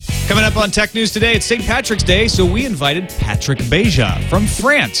Coming up on Tech News today, it's St. Patrick's Day, so we invited Patrick Beja from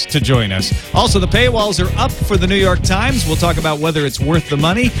France to join us. Also, the paywalls are up for the New York Times. We'll talk about whether it's worth the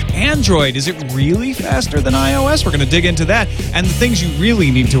money. Android, is it really faster than iOS? We're going to dig into that. And the things you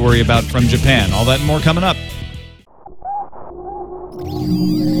really need to worry about from Japan. All that and more coming up.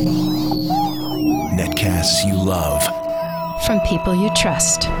 Netcasts you love. From people you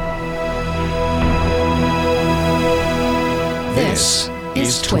trust. This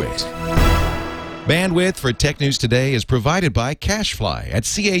is Twit. Bandwidth for Tech News Today is provided by CashFly at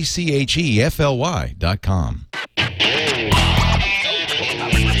CACHEFLY.com.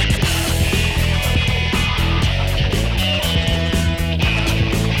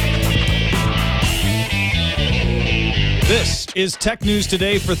 This is Tech News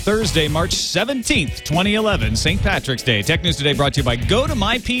Today for Thursday, March 17th, 2011, St. Patrick's Day. Tech News Today brought to you by Go to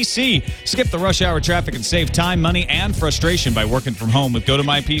My PC. Skip the rush hour traffic and save time, money, and frustration by working from home with Go to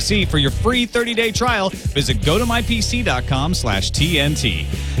My PC. For your free 30-day trial, visit gotomypc.com/TNT.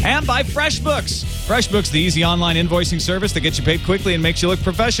 And by FreshBooks. FreshBooks, the easy online invoicing service that gets you paid quickly and makes you look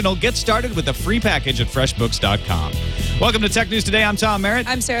professional. Get started with a free package at freshbooks.com. Welcome to Tech News Today. I'm Tom Merritt.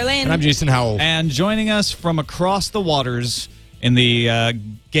 I'm Sarah Lane. And I'm Jason Howell. And joining us from across the waters in the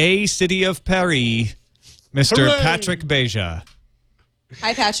gay city of Paris, Mr. Hooray! Patrick Beja.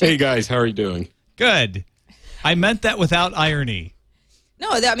 Hi, Patrick. Hey, guys. How are you doing? Good. I meant that without irony. No,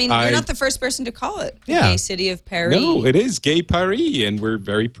 I mean, you're not the first person to call it the Yeah. gay city of Paris. No, it is Gay Paris, and we're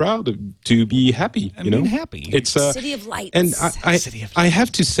very proud to be happy. I mean, happy. It's City of lights. And City of I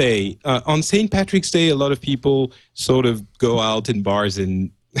have to say, on St. Patrick's Day, a lot of people sort of go out in bars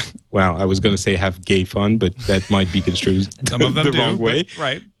and, well, I was going to say have gay fun, but that might be construed Some of them the do, wrong way.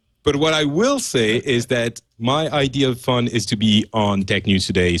 Right. But what I will say is that my idea of fun is to be on Tech News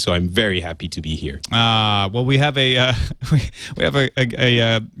Today, so I'm very happy to be here. Well, we have a we have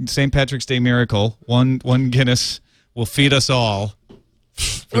a St. Patrick's Day miracle. One Guinness will feed us all.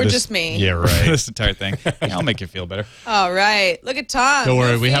 Or just me. Yeah, right. This entire thing. Yeah, I'll make you feel better. All right. Look at Tom. Don't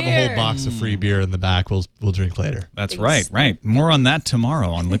worry, No we have a fear. whole box of free beer in the back. We'll drink later. That's Thanks. right. More on that tomorrow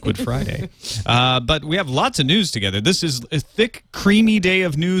on Liquid Friday. But we have lots of news together. This is a thick, creamy day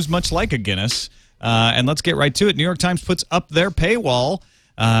of news, much like a Guinness. And let's get right to it. New York Times puts up their paywall.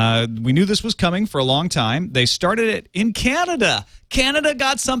 We knew this was coming for a long time. They started it in Canada. Canada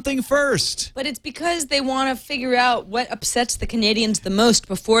got something first. But it's because they want to figure out what upsets the Canadians the most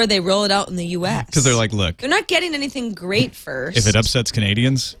before they roll it out in the U.S. Because they're like, look, They're not getting anything great first. if it upsets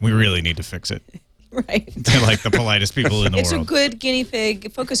Canadians, we really need to fix it. Right. They're like the politest people in the It's a world. good guinea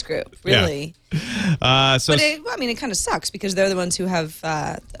pig focus group, really. So But it kind of sucks because they're the ones who have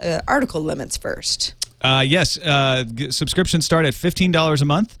article limits first. yes, subscriptions start at $15 a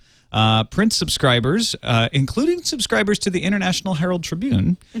month. Print subscribers, including subscribers to the International Herald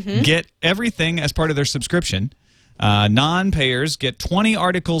Tribune, get everything as part of their subscription. Non-payers get 20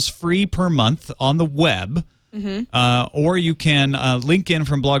 articles free per month on the web. Or you can link in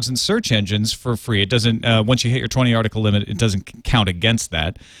from blogs and search engines for free. It doesn't. Once you hit your 20 article limit, it doesn't count against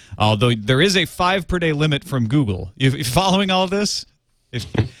that. Although there is a 5 per day limit from Google. You following all this? This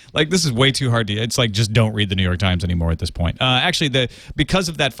is way too hard to. It's like just don't read the New York Times anymore at this point. Actually, because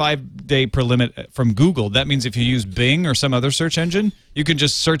of that 5 day per limit from Google, that means if you use Bing or some other search engine, you can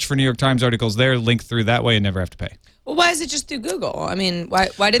just search for New York Times articles there, link through that way, and never have to pay. Well, why is it just through Google? I mean, why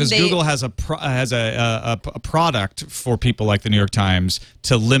didn't Because they? Google has a product for people like the New York Times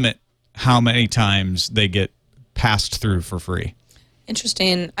to limit how many times they get passed through for free.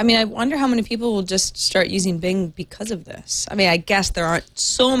 Interesting. I mean, I wonder how many people will just start using Bing because of this. I mean, I guess there aren't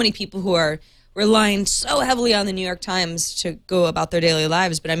so many people who are relying so heavily on the New York Times to go about their daily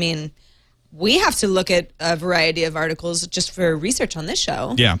lives. But I mean, we have to look at a variety of articles just for research on this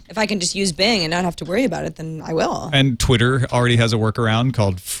show. Yeah. If I can just use Bing and not have to worry about it, then I will. And Twitter already has a workaround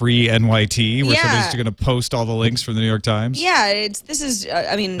called Free NYT, where somebody's going to post all the links from the New York Times. Yeah, this is,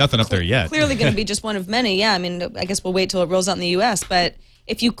 I mean... Nothing up there yet. Clearly going to be just one of many. Yeah, I mean, I guess we'll wait till it rolls out in the U.S., but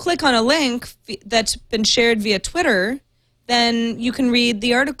if you click on a link that's been shared via Twitter, then you can read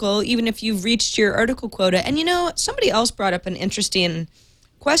the article even if you've reached your article quota. And, you know, somebody else brought up an interesting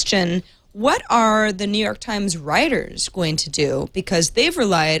question. What are the New York Times writers going to do? Because they've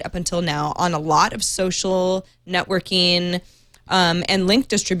relied up until now on a lot of social networking and link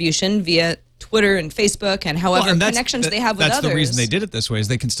distribution via Twitter and Facebook and however connections they have with others. That's the reason they did it this way, is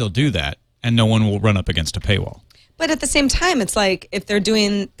they can still do that, and no one will run up against a paywall. But at the same time, it's like if they're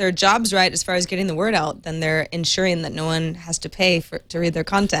doing their jobs right as far as getting the word out, then they're ensuring that no one has to pay to read their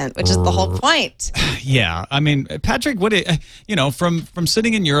content, which is the whole point. Yeah, I mean, Patrick, from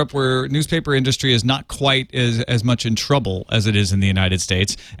sitting in Europe where newspaper industry is not quite as much in trouble as it is in the United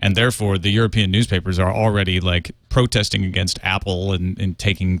States, and therefore the European newspapers are already like protesting against Apple and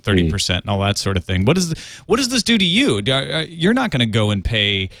taking 30% and all that sort of thing. What does this do to you? You're not going to go and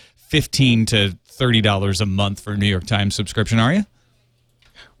pay $15 to $30 a month for a New York Times subscription, are you?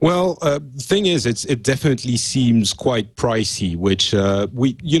 Well, the thing is, it definitely seems quite pricey, which I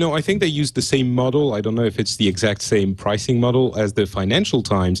think they use the same model. I don't know if it's the exact same pricing model as the Financial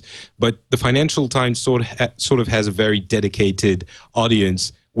Times, but the Financial Times sort of has a very dedicated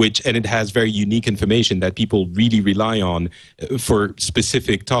audience, and it has very unique information that people really rely on for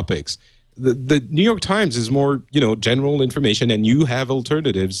specific topics. The New York Times is more, general information, and you have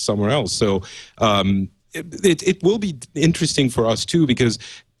alternatives somewhere else. So it will be interesting for us too, because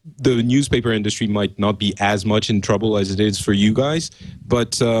the newspaper industry might not be as much in trouble as it is for you guys,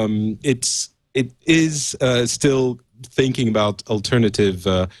 but it is still thinking about alternative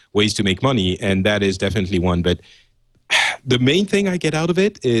ways to make money, and that is definitely one. But the main thing I get out of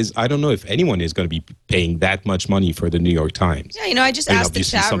it is I don't know if anyone is going to be paying that much money for the New York Times. Yeah, I just asked the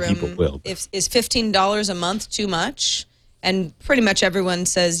chat some people room, will. is $15 a month too much? And pretty much everyone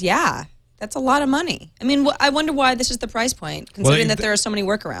says, yeah, that's a lot of money. I mean, I wonder why this is the price point, considering that there are so many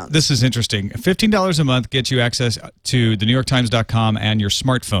workarounds. This is interesting. $15 a month gets you access to the NewYorkTimes.com and your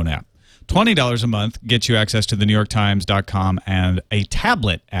smartphone app. $20 a month gets you access to the NewYorkTimes.com and a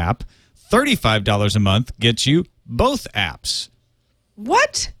tablet app. $35 a month gets you both apps.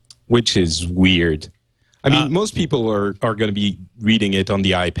 What? Which is weird. I mean, most people are going to be reading it on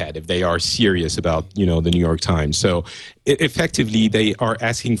the iPad if they are serious about, the New York Times. So effectively, they are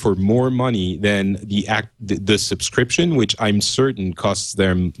asking for more money than the subscription, which I'm certain costs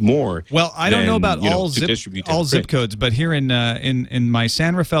them more. Well, I don't know about all zip codes, but here in my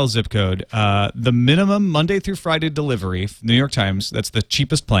San Rafael zip code, the minimum Monday through Friday delivery, New York Times, that's the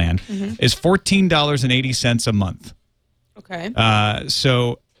cheapest plan, is $14.80 a month. Okay.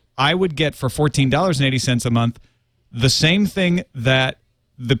 So I would get for $14.80 a month the same thing that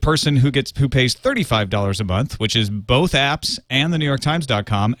the person who pays $35 a month, which is both apps and the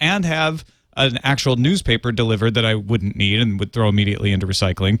NewYorkTimes.com, and have an actual newspaper delivered that I wouldn't need and would throw immediately into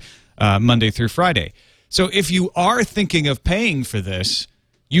recycling Monday through Friday. So if you are thinking of paying for this,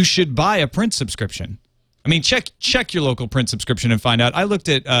 you should buy a print subscription. I mean, check your local print subscription and find out. I looked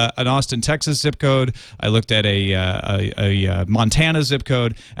at an Austin, Texas zip code. I looked at a Montana zip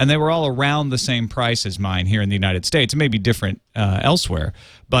code, and they were all around the same price as mine here in the United States. It may be different elsewhere,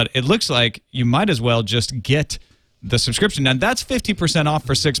 but it looks like you might as well just get the subscription. Now, that's 50% off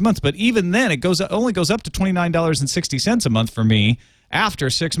for 6 months, but even then, it only goes up to $29.60 a month for me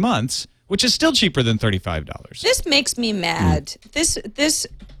after 6 months, which is still cheaper than $35. This makes me mad.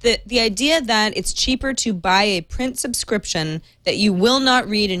 The idea that it's cheaper to buy a print subscription that you will not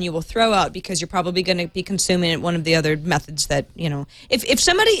read and you will throw out because you're probably going to be consuming it one of the other methods that, if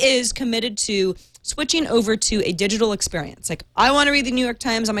somebody is committed to switching over to a digital experience, like I want to read the New York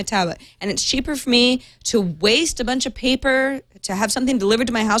Times on my tablet, and it's cheaper for me to waste a bunch of paper to have something delivered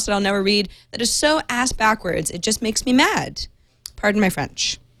to my house that I'll never read, that is so ass backwards. It just makes me mad. Pardon my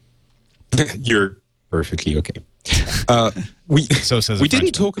French. You're perfectly okay. We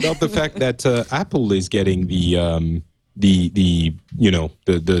didn't talk about the fact that Apple is getting the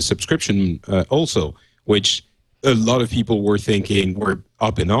subscription also, which a lot of people were thinking were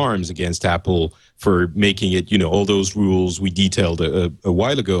up in arms against Apple for making it, all those rules we detailed a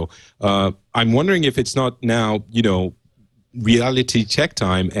while ago. I'm wondering if it's not now, reality check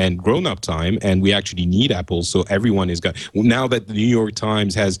time and grown-up time, and we actually need Apple, so everyone is going. Now that the New York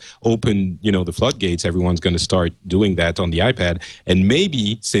Times has opened, the floodgates, everyone's going to start doing that on the iPad, and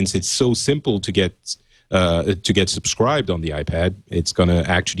maybe since it's so simple to get subscribed on the iPad, it's going to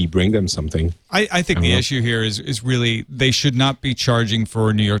actually bring them something. I think the issue here is really they should not be charging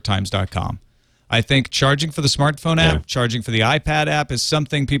for NewYorkTimes.com. I think charging for the smartphone app, charging for the iPad app is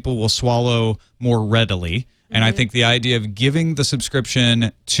something people will swallow more readily. And I think the idea of giving the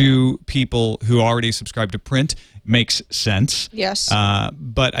subscription to people who already subscribe to print makes sense. Yes.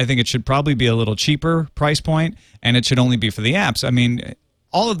 But I think it should probably be a little cheaper price point, and it should only be for the apps. I mean,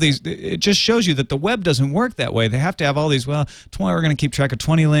 all of these, it just shows you that the web doesn't work that way. They have to have all these, we're going to keep track of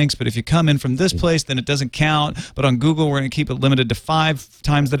 20 links, but if you come in from this place, then it doesn't count. But on Google, we're going to keep it limited to 5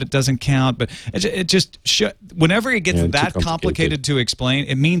 times that it doesn't count. But it just, whenever it gets that complicated to explain,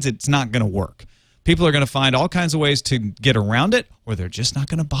 it means it's not going to work. People are going to find all kinds of ways to get around it, or they're just not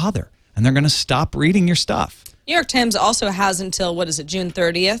going to bother. and they're going to stop reading your stuff. New York Times also has until, June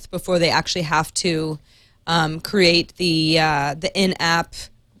 30th before they actually have to create the in-app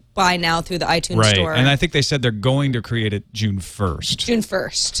buy now through the iTunes store. And I think they said they're going to create it June 1st. June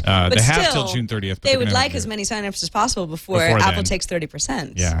 1st. But they have still, till June 30th. But they would like as many signups as possible before Apple then. takes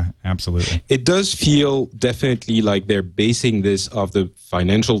 30%. Yeah, absolutely. It does feel definitely like they're basing this off the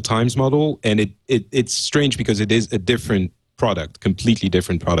Financial Times model, and it's strange because it is a different product, completely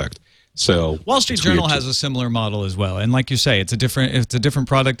different product. So Wall Street Journal has a similar model as well, and like you say, it's a different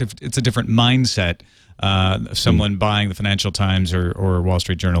product. It's a different mindset. Someone buying the Financial Times or Wall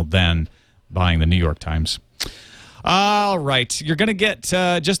Street Journal than buying the New York Times. All right, you're going to get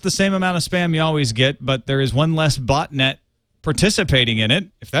just the same amount of spam you always get, but there is one less botnet participating in it.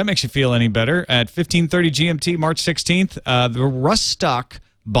 If that makes you feel any better, at 15:30 GMT, March 16th, the Rustock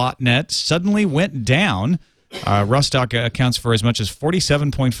botnet suddenly went down. Rustock accounts for as much as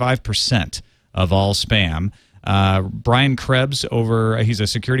 47.5% of all spam. Brian Krebs, he's a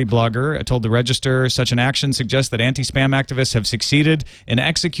security blogger, told the Register such an action suggests that anti-spam activists have succeeded in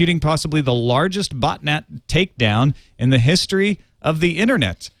executing possibly the largest botnet takedown in the history of the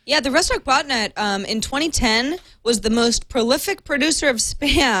internet. Yeah, the Rustock botnet in 2010 was the most prolific producer of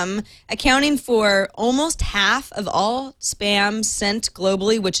spam, accounting for almost half of all spam sent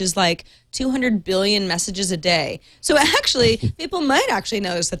globally, which is like 200 billion messages a day. So actually, people might actually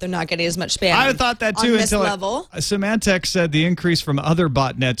notice that they're not getting as much spam. I thought that too on this until level. Symantec said the increase from other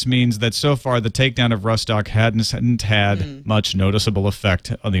botnets means that so far the takedown of Rustock hadn't had much noticeable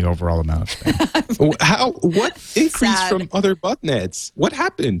effect on the overall amount of spam. What increased Sad. from other botnets? What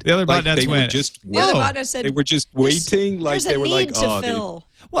happened? The other Like, botnets they were went, just The other Whoa. botnet said, they were just waiting, like there's they a were need like, to oh, fill.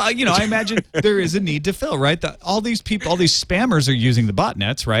 Well, I imagine there is a need to fill, right? All these people, all these spammers are using the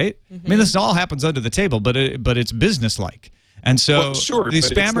botnets, right? I mean, this all happens under the table, but it's businesslike. And so Well, sure, these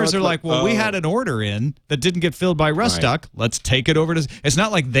but it's spammers not are like, well, we had an order in that didn't get filled by Rustock. Let's take it over to... It's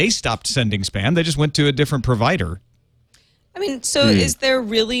not like they stopped sending spam. They just went to a different provider. I mean, so is there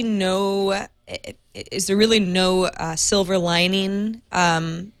really no silver lining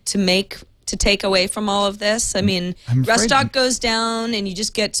to take away from all of this? I mean, I'm afraid- Rustock goes down, and you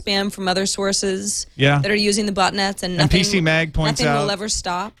just get spam from other sources Yeah. that are using the botnets, and And nothing, PC Mag points nothing out- will ever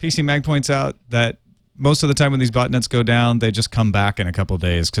stop. PC Mag points out that most of the time when these botnets go down, they just come back in a couple of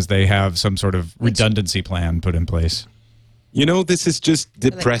days because they have some sort of redundancy plan put in place. this is just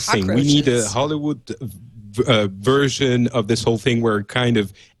depressing. We need a cockroaches. Hollywood version of this whole thing where kind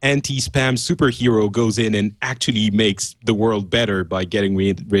of anti-spam superhero goes in and actually makes the world better by getting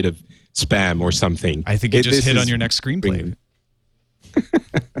rid of spam or something. I think you just This hit is on your next screenplay.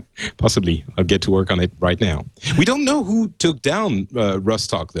 Possibly. I'll get to work on it right now. We don't know who took down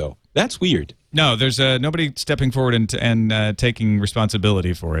Rustock, though. That's weird. No, there's nobody stepping forward and taking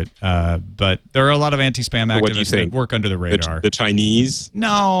responsibility for it. But there are a lot of anti-spam What do you activists that think? work under the radar. The Chinese?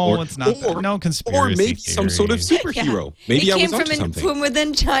 No, it's not. No conspiracy Or maybe some sort of theories. superhero. Maybe it I came was onto from something. from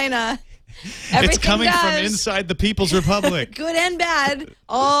within China. It's Everything coming from does. inside the People's Republic. Good and bad,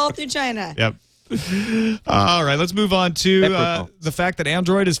 all through China. Yep. All right, let's move on to Leprechaun. the fact that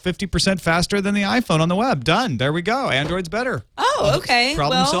Android is 50% faster than the iPhone on the web. Done. There we go. Android's better. Oh, okay.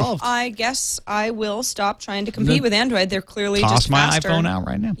 Problem well, solved. I guess I will stop trying to compete with Android. They're clearly Toss just my faster. iPhone out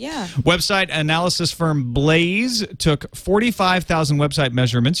right now. Yeah. Website analysis firm Blaze took 45,000 website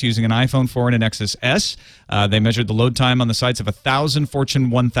measurements using an iPhone 4 and an XS S. They measured the load time on the sites of 1,000 Fortune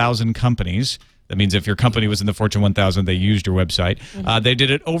 1,000 companies. That means if your company was in the Fortune 1000, they used your website. They did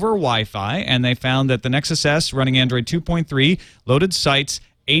it over Wi-Fi, and they found that the Nexus S running Android 2.3 loaded sites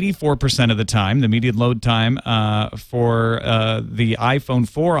 84% of the time. The median load time for the iPhone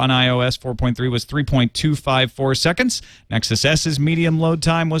 4 on iOS 4.3 was 3.254 seconds. Nexus S's medium load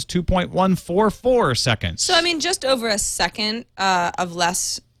time was 2.144 seconds. So, I mean, just over a second of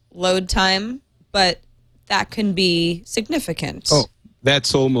less load time, but that can be significant. Oh,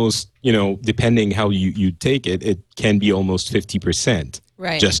 that's almost, depending how you take it, it can be almost 50%.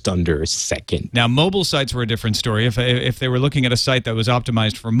 Right. Just under a second. Now, mobile sites were a different story. If they were looking at a site that was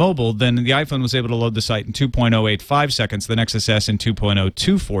optimized for mobile, then the iPhone was able to load the site in 2.085 seconds, the Nexus S in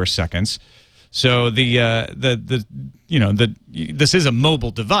 2.024 seconds. So this is a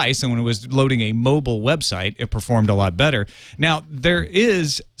mobile device, and when it was loading a mobile website, it performed a lot better. Now, there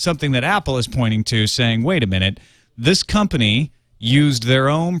is something that Apple is pointing to, saying, wait a minute, this company used their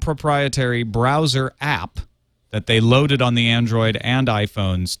own proprietary browser app that they loaded on the Android and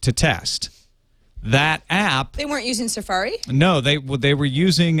iPhones to test. That app. They weren't using Safari? No, they were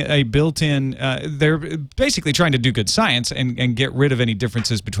using a built-in. They're basically trying to do good science and get rid of any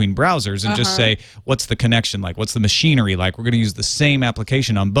differences between browsers and just say, what's the connection like? What's the machinery like? We're going to use the same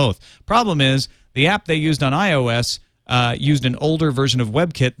application on both. Problem is, the app they used on iOS used an older version of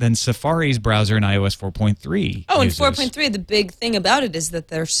WebKit than Safari's browser in iOS 4.3. Oh, and uses. 4.3, the big thing about it is that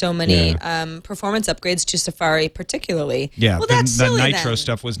there's so many performance upgrades to Safari particularly. Yeah, well, that's the silly Nitro then.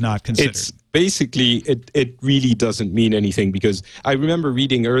 stuff was not considered. It's basically, it really doesn't mean anything, because I remember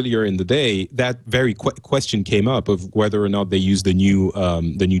reading earlier in the day that very question came up of whether or not they use the new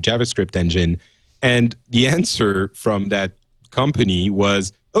JavaScript engine, and the answer from that company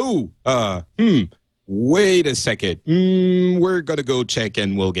was, wait a second, we're going to go check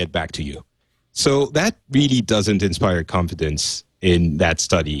and we'll get back to you. So that really doesn't inspire confidence in that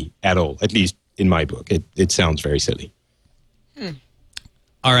study at all, at least in my book. It sounds very silly.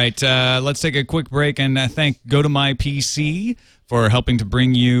 All right, let's take a quick break and thank GoToMyPC for helping to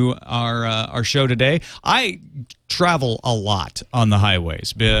bring you our show today. I travel a lot on the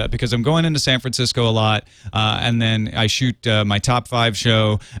highways because I'm going into San Francisco a lot, and then I shoot my Top 5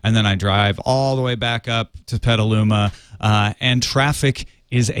 show, and then I drive all the way back up to Petaluma, and traffic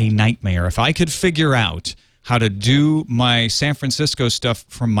is a nightmare. If I could figure out how to do my San Francisco stuff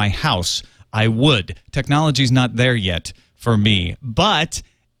from my house, I would. Technology's not there yet for me, but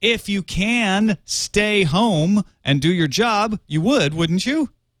if you can stay home and do your job, you would, wouldn't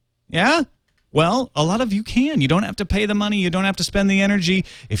you? Yeah? Well, a lot of you can. You don't have to pay the money. You don't have to spend the energy.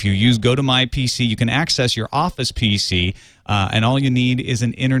 If you use GoToMyPC, you can access your office PC, and all you need is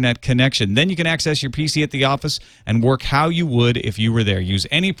an internet connection. Then you can access your PC at the office and work how you would if you were there. Use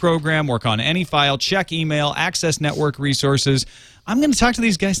any program, work on any file, check email, access network resources. I'm going to talk to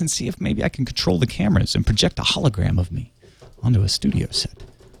these guys and see if maybe I can control the cameras and project a hologram of me onto a studio set.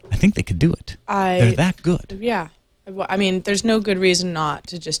 I think they could do it. They're that good. Yeah. I mean, there's no good reason not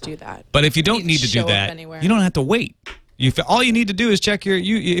to just do that. But if you don't need to do show up that, anywhere. you don't have to wait. All you need to do is check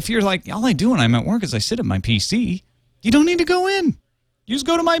if you're like, all I do when I'm at work is I sit at my PC, you don't need to go in. You just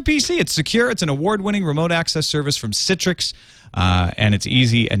go to my PC. It's secure. It's an award-winning remote access service from Citrix, and it's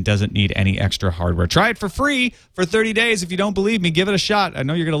easy and doesn't need any extra hardware. Try it for free for 30 days. If you don't believe me, give it a shot. I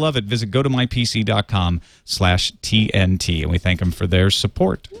know you're going to love it. Visit gotomypc.com/TNT, and we thank them for their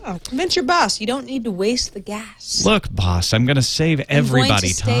support. Oh, convince your boss. You don't need to waste the gas. Look, boss, I'm going to save everybody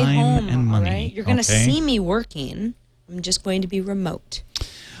stay time home, and money. all right? You're going to okay? see me working. I'm just going to be remote.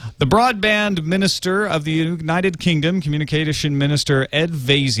 The broadband minister of the United Kingdom, Communication Minister Ed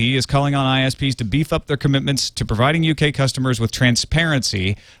Vaizey, is calling on ISPs to beef up their commitments to providing UK customers with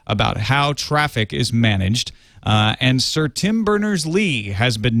transparency about how traffic is managed. And Sir Tim Berners-Lee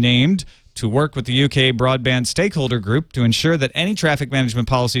has been named to work with the UK broadband stakeholder group to ensure that any traffic management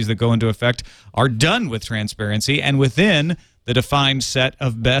policies that go into effect are done with transparency and within the defined set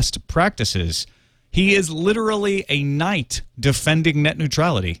of best practices. He is literally a knight defending net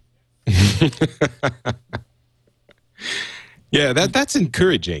neutrality. Yeah, that's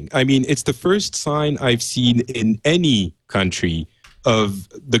encouraging. I mean, it's the first sign I've seen in any country of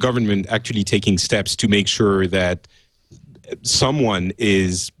the government actually taking steps to make sure that someone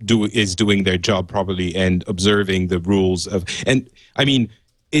is doing their job properly and observing the rules of. And I mean,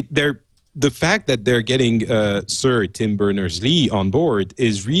 the fact that they're getting Sir Tim Berners-Lee on board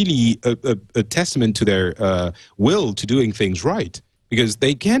is really a testament to their will to doing things right. Because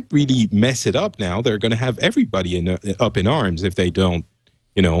they can't really mess it up now. They're going to have everybody up in arms if they don't,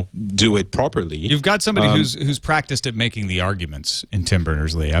 do it properly. You've got somebody who's practiced at making the arguments in Tim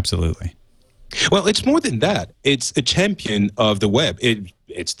Berners-Lee, absolutely. Well, it's more than that. It's a champion of the web.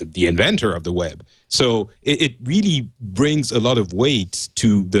 It's the inventor of the web. So it really brings a lot of weight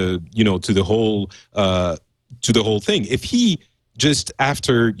to the whole thing. If he just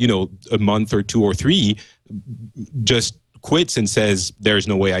after a month or 2 or 3 just quits and says there's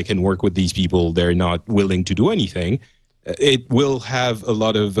no way I can work with these people, they're not willing to do anything, it will have a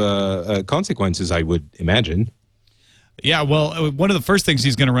lot of consequences, I would imagine. Yeah, well, one of the first things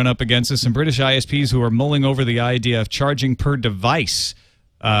he's going to run up against is some British ISPs who are mulling over the idea of charging per device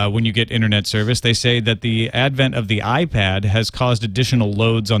when you get internet service. They say that the advent of the iPad has caused additional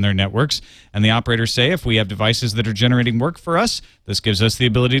loads on their networks, and the operators say if we have devices that are generating work for us, this gives us the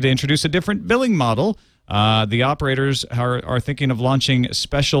ability to introduce a different billing model. The operators are thinking of launching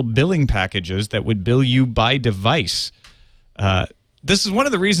special billing packages that would bill you by device. This is one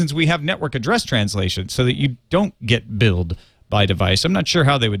of the reasons we have network address translation, so that you don't get billed by device. I'm not sure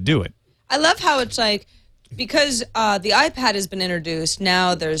how they would do it. I love how it's like, because the iPad has been introduced,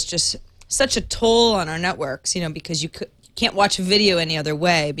 now there's just such a toll on our networks, because you can't watch a video any other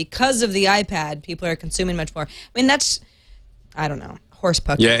way. Because of the iPad, people are consuming much more. I mean, that's, I don't know,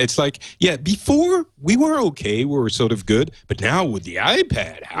 horsepucky. Yeah, it's like, before we were okay, we were sort of good, but now with the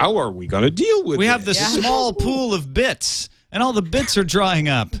iPad, how are we going to deal with it? We have this small pool of bits, and all the bits are drying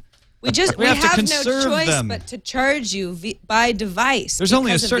up. We have to no conserve choice them. but to charge you by device. There's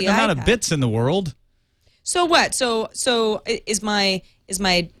only a because of certain the amount of iPad. bits in the world. So what? So is my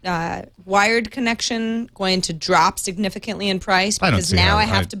wired connection going to drop significantly in price I don't because see now how I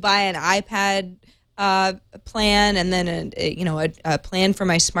have to buy an iPad plan and then a plan for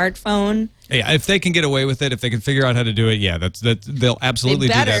my smartphone? Yeah, if they can get away with it, if they can figure out how to do it, they'll absolutely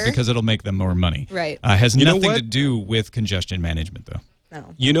do that better. because it'll make them more money. Right. Has You know nothing what? to do with congestion management, though.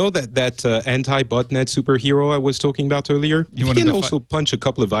 No. You know that anti-botnet superhero I was talking about earlier? You You wanted can to also punch a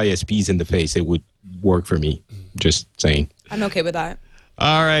couple of ISPs in the face. It would work for me. Just saying. I'm okay with that.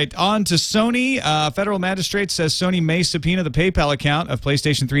 All right, on to Sony. Federal magistrate says Sony may subpoena the PayPal account of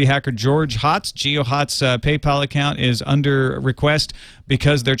PlayStation 3 hacker George Hotz. GeoHot's PayPal account is under request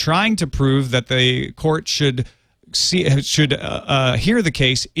because they're trying to prove that the court should hear the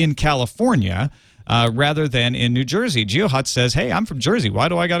case in California rather than in New Jersey. GeoHot says, hey, I'm from Jersey. Why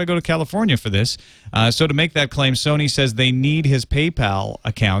do I got to go to California for this? So to make that claim, Sony says they need his PayPal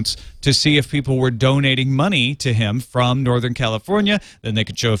accounts to see if people were donating money to him from Northern California. Then they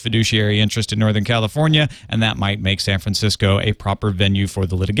could show a fiduciary interest in Northern California, and that might make San Francisco a proper venue for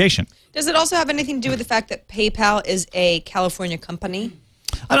the litigation. Does it also have anything to do with the fact that PayPal is a California company?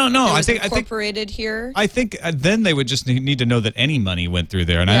 I don't know. It I was think incorporated here. I think then they would just need to know that any money went through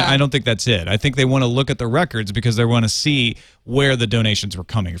there, and Yeah. I don't think that's it. I think they want to look at the records because they want to see where the donations were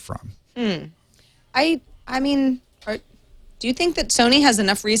coming from. I mean, do you think that Sony has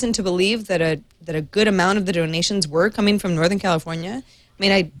enough reason to believe that a good amount of the donations were coming from Northern California? I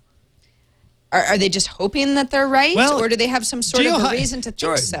mean, are they just hoping that they're right, or do they have some sort of a reason to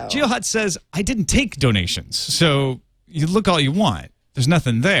think so? GeoHot says, I didn't take donations, so you look all you want. There's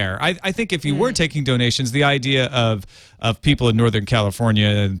nothing there. I think if you were taking donations, the idea of people in Northern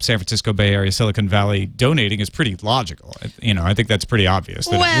California, San Francisco Bay Area, Silicon Valley donating is pretty logical. I think that's pretty obvious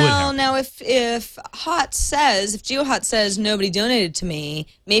that it would Well, happen. now if GeoHot says nobody donated to me,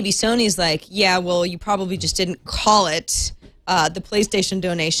 maybe Sony's like, yeah, well, you probably just didn't call it the PlayStation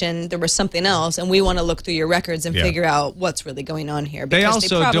donation. There was something else, and we want to look through your records and Yeah. figure out what's really going on here. They because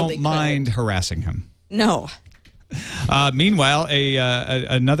also probably don't could. mind harassing him. No. Meanwhile,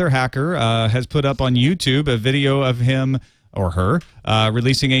 another hacker has put up on YouTube a video of him or her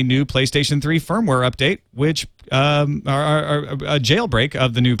releasing a new PlayStation 3 firmware update, which a jailbreak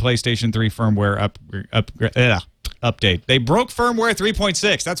of the new PlayStation 3 firmware update. They broke firmware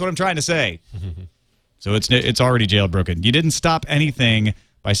 3.6. That's what I'm trying to say. So it's already jailbroken. You didn't stop anything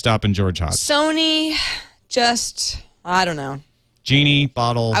by stopping George Hotz. Sony just, I don't know. Genie,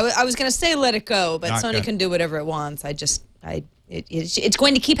 bottle. I was going to say let it go, but Not Sony good. can do whatever it wants. It's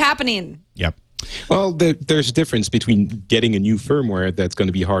going to keep happening. Yep. Well, there's a difference between getting a new firmware that's going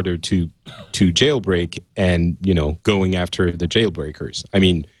to be harder to jailbreak and, going after the jailbreakers. I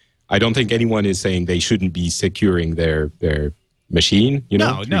mean, I don't think anyone is saying they shouldn't be securing their machine,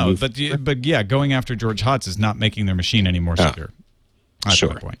 No, to remove- but yeah, going after George Hotz is not making their machine any more secure. That's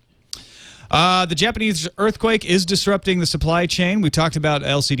sure. my point. The Japanese earthquake is disrupting the supply chain. We talked about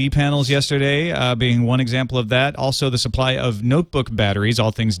LCD panels yesterday being one example of that. Also, the supply of notebook batteries.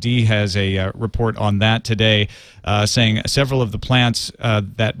 All Things D has a report on that today, saying several of the plants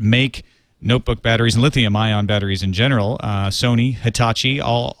that make notebook batteries and lithium-ion batteries in general, Sony, Hitachi,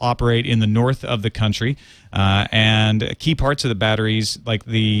 all operate in the north of the country. And key parts of the batteries, like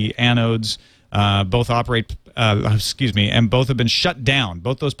the anodes, both operate, and both have been shut down.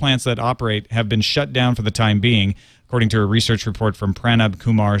 Both those plants that operate have been shut down for the time being, according to a research report from Pranab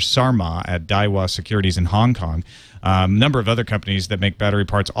Kumar Sarma at Daiwa Securities in Hong Kong. A number of other companies that make battery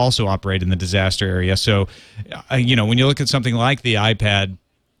parts also operate in the disaster area. So, when you look at something like the iPad,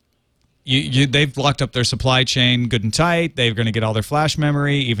 they've locked up their supply chain good and tight. They're going to get all their flash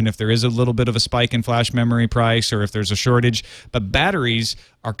memory, even if there is a little bit of a spike in flash memory price or if there's a shortage. But batteries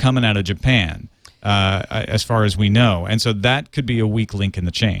are coming out of Japan, as far as we know. And so that could be a weak link in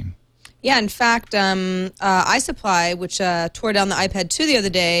the chain. Yeah, in fact, iSupply, which tore down the iPad 2 the other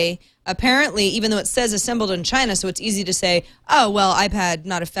day, apparently, even though it says assembled in China, so it's easy to say, oh, well, iPad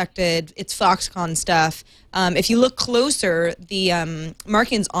not affected, it's Foxconn stuff. If you look closer, the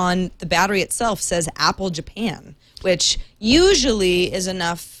markings on the battery itself says Apple Japan, which usually is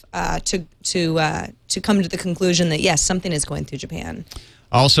enough to come to the conclusion that yes, something is going through Japan.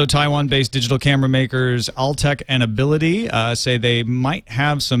 Also, Taiwan-based digital camera makers Altec and Ability say they might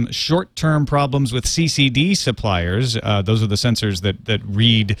have some short-term problems with CCD suppliers. Those are the sensors that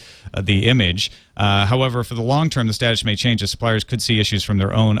read the image. However, for the long term, the status may change as suppliers could see issues from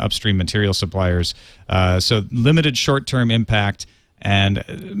their own upstream material suppliers. So limited short-term impact and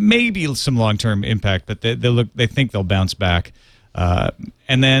maybe some long-term impact, but they think they'll bounce back.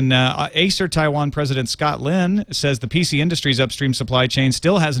 And then Acer Taiwan President Scott Lin says the PC industry's upstream supply chain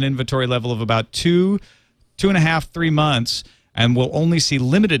still has an inventory level of about 2.5, 3 months, and will only see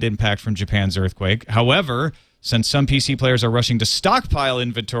limited impact from Japan's earthquake. However, since some PC players are rushing to stockpile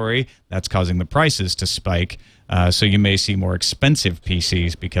inventory, that's causing the prices to spike. So you may see more expensive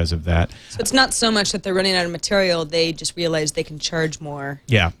PCs because of that. So it's not so much that they're running out of material; they just realize they can charge more.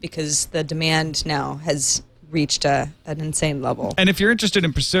 Yeah, because the demand now has reached an insane level. And if you're interested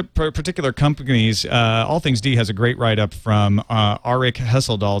in particular companies, All Things D has a great write-up from Arik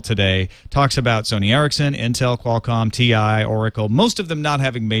Hesseldahl today. Talks about Sony Ericsson, Intel, Qualcomm, TI, Oracle, most of them not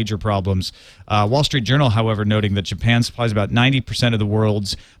having major problems. Wall Street Journal, however, noting that Japan supplies about 90% of the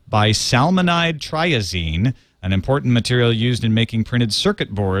world's bisalmonide triazine, an important material used in making printed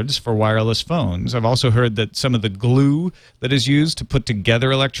circuit boards for wireless phones. I've also heard that some of the glue that is used to put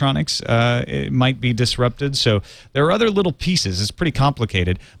together electronics it might be disrupted. So there are other little pieces. It's pretty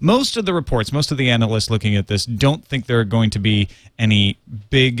complicated. Most of the reports, most of the analysts looking at this don't think there are going to be any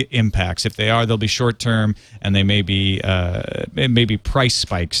big impacts. If they are, they'll be short-term, and they may be price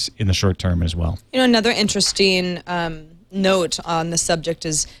spikes in the short term as well. You know, another interesting note on the subject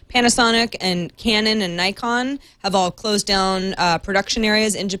is Panasonic and Canon and Nikon have all closed down production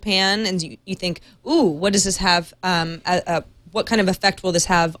areas in Japan, and you think, ooh, what does this have? What kind of effect will this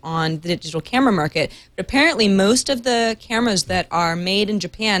have on the digital camera market? But apparently, most of the cameras that are made in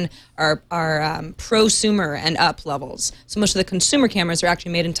Japan are prosumer and up levels. So most of the consumer cameras are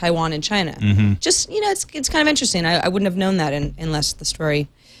actually made in Taiwan and China. Just it's kind of interesting. I wouldn't have known that unless the story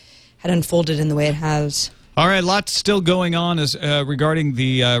had unfolded in the way it has. All right, lots still going on regarding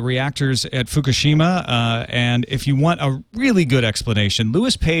the reactors at Fukushima. And if you want a really good explanation,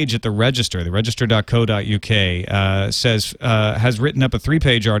 Lewis Page at the register.co.uk, has written up a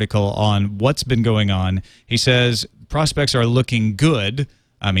 3-page article on what's been going on. He says prospects are looking good.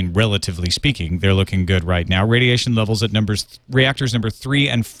 I mean, relatively speaking, they're looking good right now. Radiation levels at reactors number 3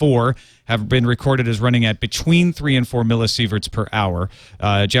 and 4 have been recorded as running at between 3 and 4 millisieverts per hour.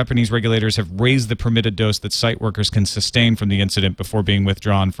 Japanese regulators have raised the permitted dose that site workers can sustain from the incident before being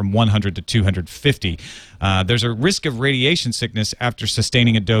withdrawn from 100 to 250. There's a risk of radiation sickness after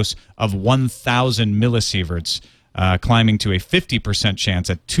sustaining a dose of 1,000 millisieverts. Climbing to a 50% chance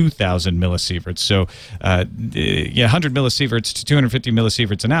at 2,000 millisieverts. So, 100 millisieverts to 250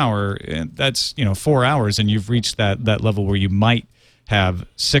 millisieverts an hour, that's 4 hours, and you've reached that level where you might have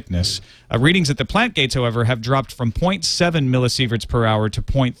sickness. Readings at the plant gates, however, have dropped from 0.7 millisieverts per hour to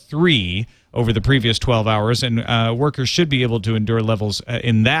 0.3 over the previous 12 hours, and workers should be able to endure levels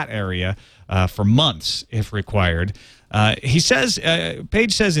in that area for months if required. He says,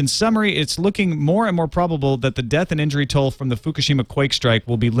 Page says, in summary, it's looking more and more probable that the death and injury toll from the Fukushima quake strike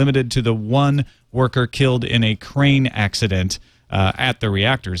will be limited to the one worker killed in a crane accident at the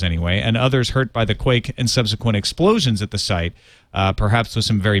reactors anyway, and others hurt by the quake and subsequent explosions at the site, perhaps with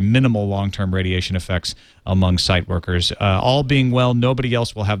some very minimal long-term radiation effects among site workers. All being well, nobody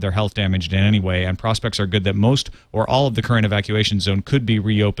else will have their health damaged in any way, and prospects are good that most or all of the current evacuation zone could be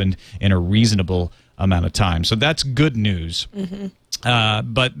reopened in a reasonable amount of time. So that's good news.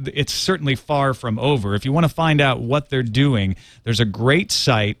 But it's certainly far from over. If you want to find out what they're doing, there's a great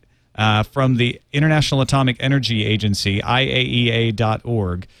site from the International Atomic Energy Agency,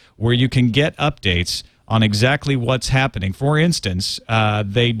 IAEA.org, where you can get updates on exactly what's happening. For instance,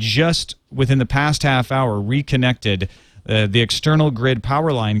 they just, within the past half hour, reconnected the external grid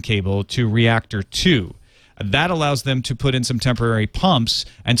power line cable to Reactor 2. That allows them to put in some temporary pumps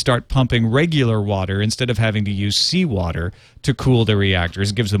and start pumping regular water instead of having to use seawater to cool the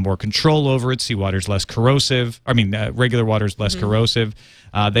reactors. It gives them more control over it. Seawater's less corrosive. Regular water's less corrosive.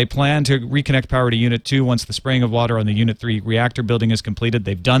 They plan to reconnect power to Unit 2 once the spraying of water on the Unit 3 reactor building is completed.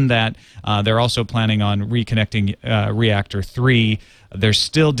 They've done that. They're also planning on reconnecting Reactor 3. They're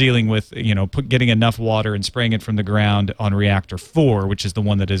still dealing with, getting enough water and spraying it from the ground on Reactor 4, which is the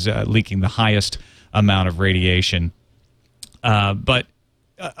one that is leaking the highest amount of radiation. But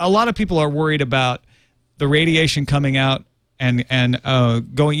a lot of people are worried about the radiation coming out and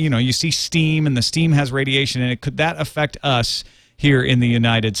going, you see steam, and the steam has radiation in it. Could that affect us here in the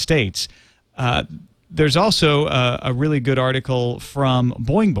United States? There's also a really good article from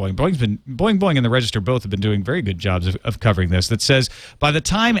Boing Boing. Boing and the Register both have been doing very good jobs of covering this. That says by the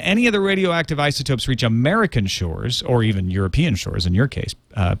time any of the radioactive isotopes reach American shores, or even European shores in your case,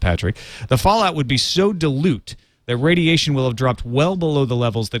 Patrick, the fallout would be so dilute that radiation will have dropped well below the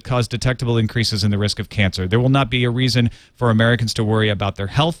levels that cause detectable increases in the risk of cancer. There will not be a reason for Americans to worry about their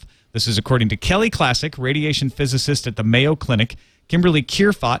health. This is according to Kelly Classic, radiation physicist at the Mayo Clinic, Kimberly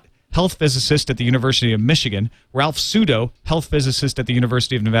Kierfot, health physicist at the University of Michigan, Ralph Sudo, health physicist at the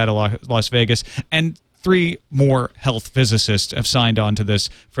University of Nevada, Las Vegas, and 3 more health physicists have signed on to this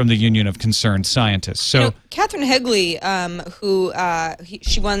from the Union of Concerned Scientists. So, Catherine Hegley,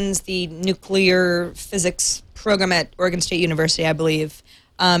 she runs the nuclear physics program at Oregon State University, I believe.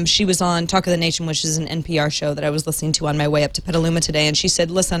 She was on Talk of the Nation, which is an NPR show that I was listening to on my way up to Petaluma today, and she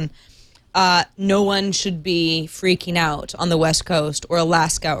said, listen, no one should be freaking out on the West Coast or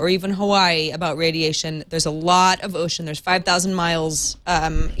Alaska or even Hawaii about radiation. There's a lot of ocean. There's 5,000 miles,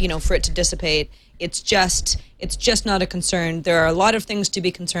 for it to dissipate. It's just not a concern. There are a lot of things to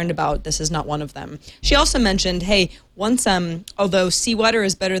be concerned about. This is not one of them. She also mentioned, hey, once, although seawater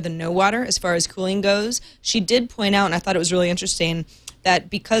is better than no water as far as cooling goes, she did point out, and I thought it was really interesting, that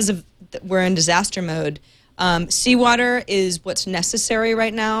because we're in disaster mode, seawater is what's necessary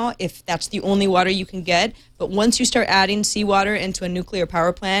right now if that's the only water you can get. But once you start adding seawater into a nuclear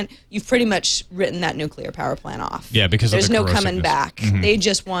power plant, you've pretty much written that nuclear power plant off. Yeah, because there's of the no coming back. Mm-hmm. They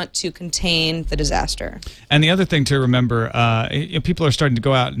just want to contain the disaster. And the other thing to remember, people are starting to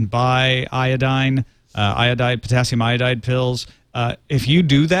go out and buy potassium iodide pills. If you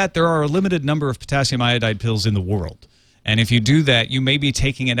do that, there are a limited number of potassium iodide pills in the world. And if you do that, you may be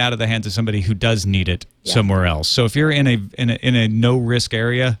taking it out of the hands of somebody who does need it somewhere else. So if you're in a no risk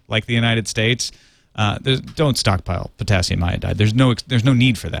area like the United States, don't stockpile potassium iodide. There's no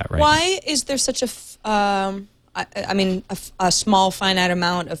need for that, right? Why is there such a small finite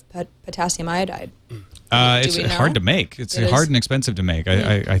amount of potassium iodide? It's hard to make. It's hard and expensive to make.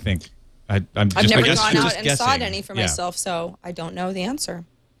 I think. I've never gone out and sought any for myself, so I don't know the answer.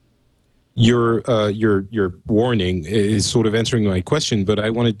 Your warning is sort of answering my question, but I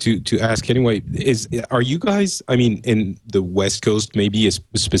wanted to ask anyway, are you guys, in the West Coast maybe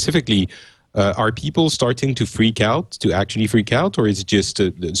specifically, are people starting to actually freak out, or is it just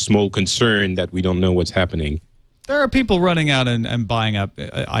a small concern that we don't know what's happening? There are people running out and buying up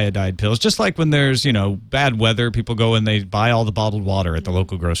iodide pills, just like when there's, bad weather, people go and they buy all the bottled water at the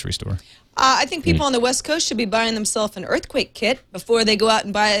local grocery store. I think people on the West Coast should be buying themselves an earthquake kit before they go out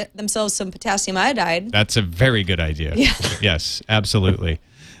and buy themselves some potassium iodide. That's a very good idea. Yeah. Yes, absolutely.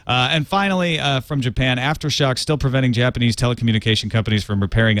 And finally, from Japan, aftershocks still preventing Japanese telecommunication companies from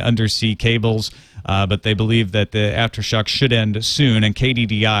repairing undersea cables, but they believe that the aftershocks should end soon. And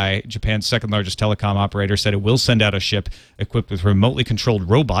KDDI, Japan's second-largest telecom operator, said it will send out a ship equipped with remotely controlled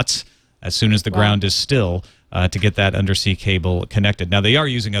robots as soon as the ground is still to get that undersea cable connected. Now, they are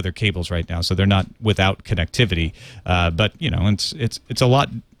using other cables right now, so they're not without connectivity. But, it's a lot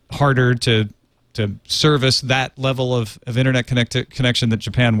harder to service that level of internet connection that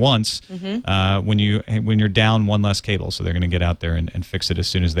Japan wants when you're down one less cable. So they're going to get out there and fix it as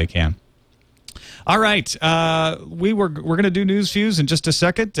soon as they can. All right, we're going to do News Fuse in just a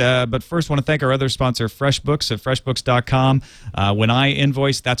second, but first want to thank our other sponsor, FreshBooks at freshbooks.com. When I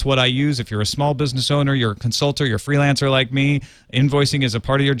invoice, that's what I use. If you're a small business owner, you're a consultant, you're a freelancer like me, invoicing is a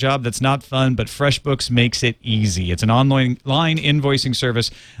part of your job that's not fun, but FreshBooks makes it easy. It's an online invoicing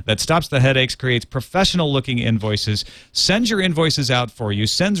service that stops the headaches, creates professional-looking invoices, sends your invoices out for you,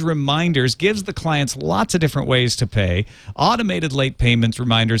 sends reminders, gives the clients lots of different ways to pay, automated late payments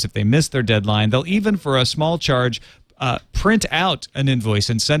reminders if they miss their deadline. They'll even, for a small charge, print out an invoice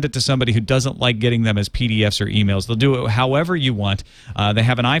and send it to somebody who doesn't like getting them as PDFs or emails. They'll do it however you want. They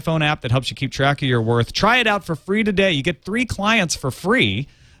have an iPhone app that helps you keep track of your worth. Try it out for free today. You get 3 clients for free.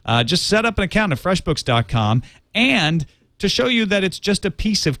 Just set up an account at freshbooks.com. And to show you that it's just a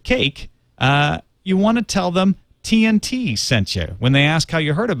piece of cake, you want to tell them TNT sent you when they ask how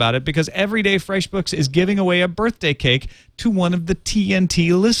you heard about it, because every day FreshBooks is giving away a birthday cake to one of the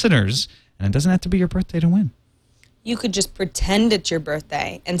TNT listeners. And it doesn't have to be your birthday to win. You could just pretend it's your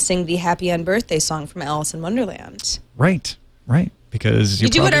birthday and sing the Happy Unbirthday song from Alice in Wonderland. Right. Because you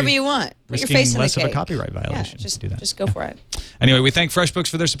do whatever you want. Put your face in the cake. Less of a copyright violation. Yeah, do that. Just go for it. Anyway, we thank FreshBooks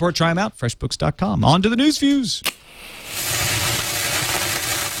for their support. Try them out. FreshBooks.com. On to the News Fuse.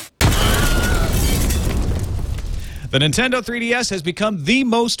 The Nintendo 3DS has become the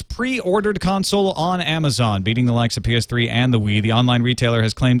most pre-ordered console on Amazon, beating the likes of PS3 and the Wii. The online retailer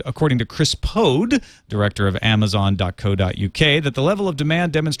has claimed, according to Chris Pode, director of Amazon.co.uk, that the level of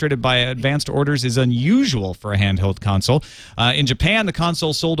demand demonstrated by advanced orders is unusual for a handheld console. In Japan, the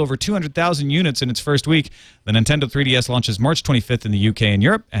console sold over 200,000 units in its first week. The Nintendo 3DS launches March 25th in the UK and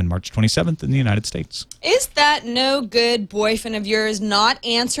Europe and March 27th in the United States. Is that no good boyfriend of yours not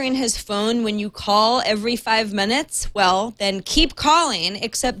answering his phone when you call every 5 minutes? Well, then keep calling,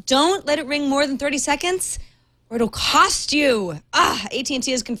 except don't let it ring more than 30 seconds or it'll cost you. AT&T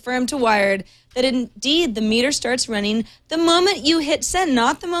has confirmed to Wired that indeed the meter starts running the moment you hit send,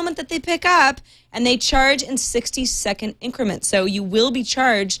 not the moment that they pick up, and they charge in 60-second increments. So you will be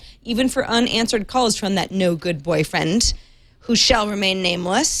charged even for unanswered calls from that no good boyfriend who shall remain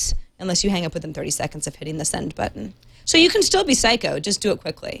nameless unless you hang up within 30 seconds of hitting the send button. So you can still be psycho, just do it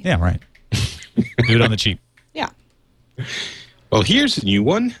quickly. Yeah, right. Do it on the cheap. Yeah. Well, here's a new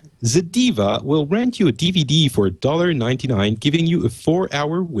one. Zediva will rent you a DVD for $1.99, giving you a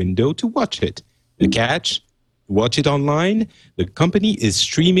 4-hour window to watch it. The catch? Watch it online. The company is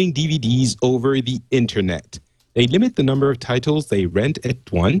streaming DVDs over the internet. They limit the number of titles they rent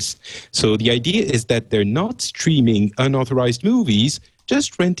at once. So the idea is that they're not streaming unauthorized movies,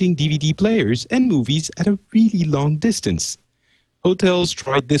 just renting DVD players and movies at a really long distance. Hotels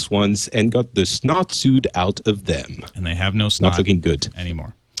tried this once and got the snot suit out of them. And they have no snot Not looking good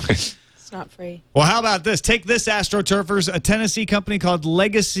anymore. It's not free. Well, how about this? Take this, AstroTurfers. A Tennessee company called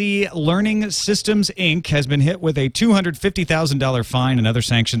Legacy Learning Systems, Inc. has been hit with a $250,000 fine and other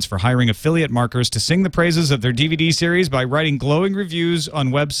sanctions for hiring affiliate marketers to sing the praises of their DVD series by writing glowing reviews on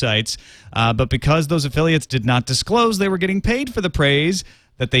websites. But because those affiliates did not disclose they were getting paid for the praise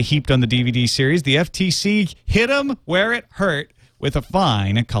that they heaped on the DVD series, the FTC hit them where it hurt with a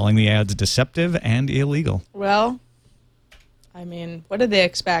fine, calling the ads deceptive and illegal. Well, I mean, what did they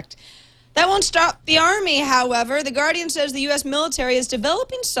expect? That won't stop the Army, however. The Guardian says the U.S. military is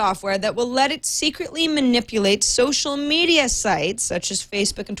developing software that will let it secretly manipulate social media sites, such as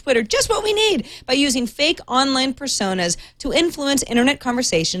Facebook and Twitter, just what we need, by using fake online personas to influence internet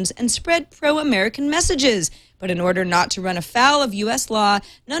conversations and spread pro-American messages. But in order not to run afoul of U.S. law,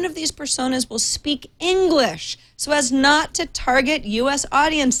 none of these personas will speak English, so as not to target U.S.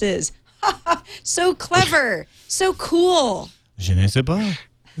 audiences. So clever. So cool. Je ne sais pas.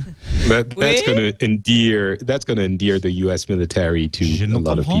 That's going to endear the U.S. military to a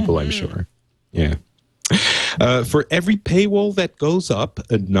lot of people, I'm sure. Yeah. For every paywall that goes up,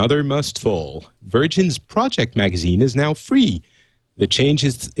 another must fall. Virgin's Project magazine is now free. The change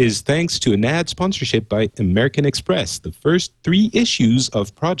is thanks to an ad sponsorship by American Express. The first 3 issues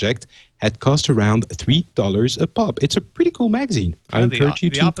of Project had cost around $3 a pop. It's a pretty cool magazine. I encourage you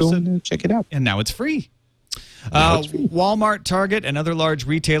to go and check it out. And now it's free. Walmart, Target, and other large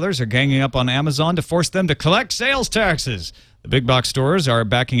retailers are ganging up on Amazon to force them to collect sales taxes. The big box stores are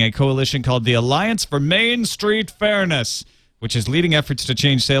backing a coalition called the Alliance for Main Street Fairness, which is leading efforts to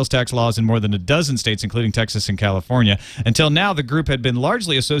change sales tax laws in more than a dozen states, including Texas and California. Until now, the group had been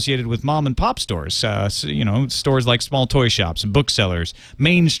largely associated with mom-and-pop stores, stores like small toy shops and booksellers,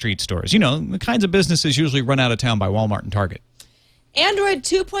 Main Street stores, the kinds of businesses usually run out of town by Walmart and Target. Android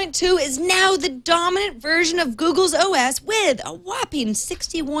 2.2 is now the dominant version of Google's OS with a whopping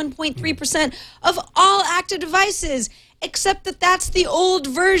 61.3% of all active devices, except that that's the old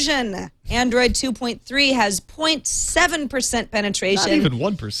version. Android 2.3 has 0.7% penetration. Not even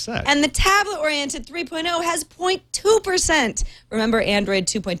 1%. And the tablet-oriented 3.0 has 0.2%. Remember, Android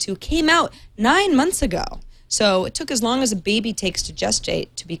 2.2 came out 9 months ago. So it took as long as a baby takes to gestate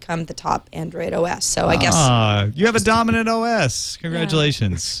to become the top Android OS. So I guess you have a dominant OS.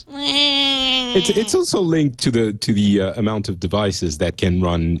 Congratulations. Yeah. It's also linked to the amount of devices that can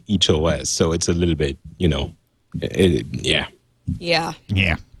run each OS. So it's a little bit, yeah. Yeah.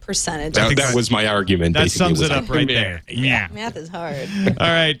 Yeah. Percentage. That was my argument. That basically. sums it up right there. Yeah. Math is hard. All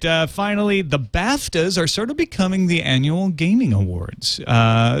right. Finally, the BAFTAs are sort of becoming the annual gaming awards.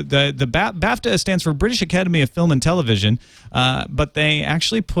 BAFTA stands for British Academy of Film and Television, but they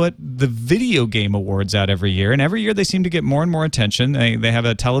actually put the video game awards out every year, and every year they seem to get more and more attention. They have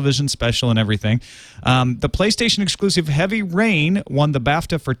a television special and everything. The PlayStation exclusive Heavy Rain won the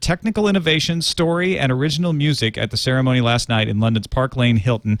BAFTA for technical innovation, story, and original music at the ceremony last night in London's Park Lane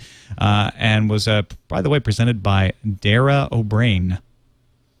Hilton. And was, by the way, presented by Dara O'Brien,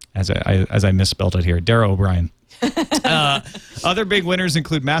 as I misspelled it here, Dara O'Brien. Other big winners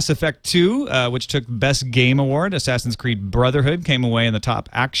include Mass Effect 2, which took Best Game Award. Assassin's Creed Brotherhood came away in the top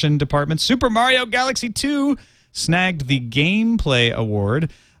action department. Super Mario Galaxy 2 snagged the Gameplay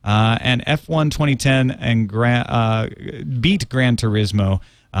Award. and F1 2010 and beat Gran Turismo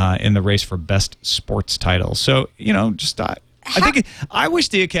in the race for best sports title. So, I wish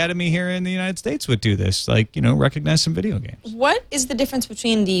the Academy here in the United States would do this, recognize some video games. What is the difference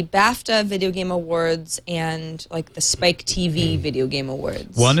between the BAFTA Video Game Awards and like the Spike TV Video Game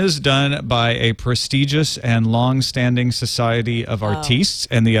Awards? One is done by a prestigious and long-standing society of artistes,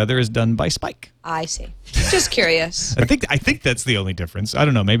 and the other is done by Spike. I see. Just curious. I think that's the only difference. I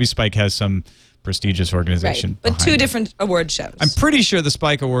don't know. Maybe Spike has some prestigious organization. Right, but two different award shows. I'm pretty sure the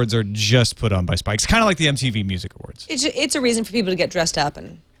Spike Awards are just put on by Spike. It's kind of like the MTV Music Awards. It's a reason for people to get dressed up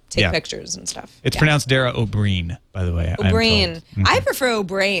and take pictures and stuff. It's pronounced Dara O'Brien, by the way. O'Brien. I prefer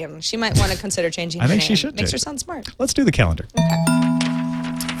O'Brien. She might want to consider changing her name. I think she should. Makes her sound smart. Let's do the calendar. Okay.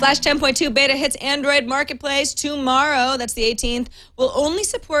 Flash 10.2 beta hits Android Marketplace tomorrow. That's the 18th. Will only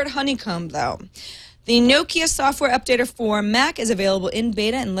support Honeycomb, though. The Nokia software updater for Mac is available in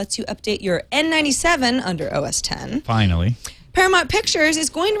beta and lets you update your N97 under OS X. Finally. Paramount Pictures is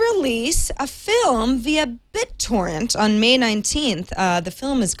going to release a film via BitTorrent on May 19th. The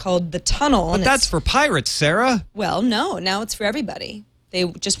film is called The Tunnel. But that's for pirates, Sarah. Well, no. Now it's for everybody. They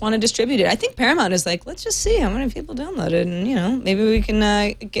just want to distribute it. I think Paramount is like, let's just see how many people download it, and maybe we can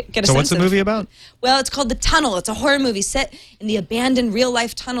get a sense. So what's the movie about? Well, it's called The Tunnel. It's a horror movie set in the abandoned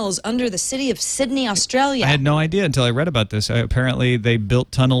real-life tunnels under the city of Sydney, Australia. I had no idea until I read about this. Apparently, they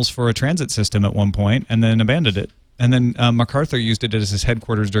built tunnels for a transit system at one point and then abandoned it. And then MacArthur used it as his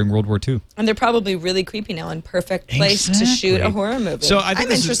headquarters during World War II. And they're probably really creepy now and perfect place to shoot a horror movie. So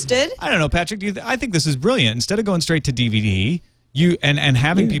I'm interested. I don't know, Patrick. I think this is brilliant. Instead of going straight to DVD, and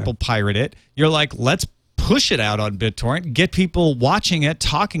having people pirate it, you're like, let's push it out on BitTorrent, get people watching it,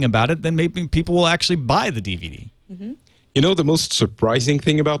 talking about it, then maybe people will actually buy the DVD. Mm-hmm. The most surprising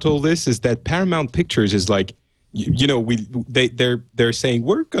thing about all this is that Paramount Pictures is like, they're saying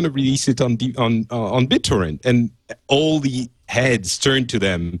we're going to release it on BitTorrent, and all the heads turn to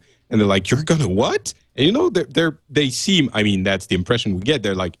them and they're like, "You're gonna what?" And they seem. I mean, that's the impression we get.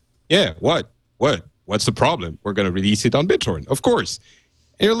 They're like, "Yeah, what? What's the problem? We're going to release it on BitTorrent, of course."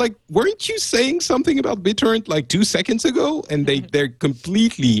 And you're like, weren't you saying something about BitTorrent like 2 seconds ago? And they're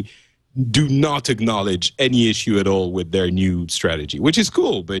completely do not acknowledge any issue at all with their new strategy, which is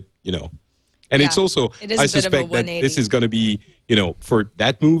cool, but and it's also, I suspect that this is going to be, for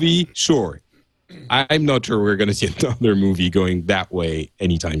that movie, sure. I'm not sure we're going to see another movie going that way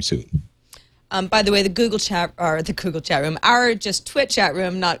anytime soon. By the way, the Google chat room, our just Twit chat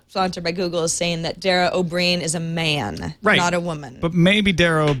room, not sponsored by Google, is saying that Dara O'Brien is a man, not a woman. But maybe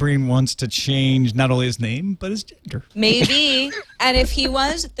Dara O'Brien wants to change not only his name, but his gender. Maybe. And if he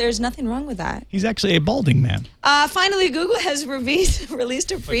was, there's nothing wrong with that. He's actually a balding man. Finally, Google has released a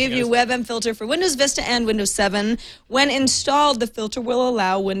preview WebM filter for Windows Vista and Windows 7. When installed, the filter will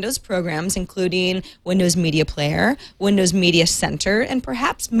allow Windows programs, including Windows Media Player, Windows Media Center, and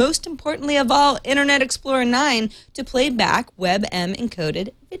perhaps most importantly of all, Internet Explorer 9, to play back WebM encoded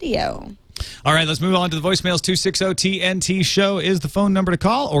video. All right, let's move on to the voicemails. 260-TNT show is the phone number to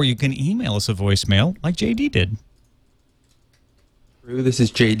call, or you can email us a voicemail like JD did. This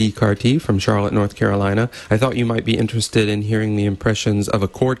is JD Carty from Charlotte, North Carolina. I thought you might be interested in hearing the impressions of a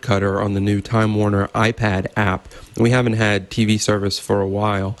cord cutter on the new Time Warner iPad app. We haven't had TV service for a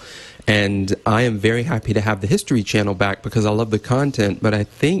while, and I am very happy to have the History Channel back because I love the content, but I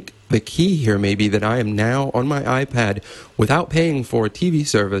think the key here may be that I am now on my iPad, without paying for a TV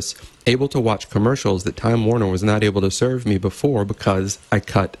service, able to watch commercials that Time Warner was not able to serve me before because I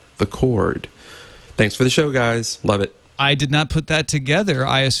cut the cord. Thanks for the show, guys. Love it. I did not put that together.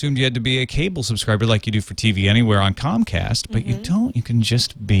 I assumed you had to be a cable subscriber like you do for TV Anywhere on Comcast, but you don't. You can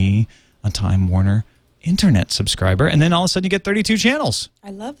just be a Time Warner internet subscriber, and then all of a sudden you get 32 channels. I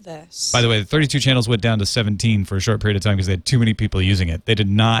love this. By the way, the 32 channels went down to 17 for a short period of time because they had too many people using it. They did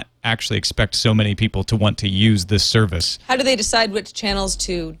not actually expect so many people to want to use this service. How do they decide which channels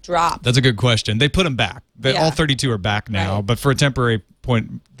to drop? That's a good question. They put them back. All 32 are back now, but for a temporary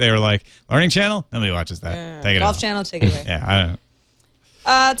point, they were like, Learning Channel? Nobody watches that. Take it Golf out. Channel, take it away. Yeah, I don't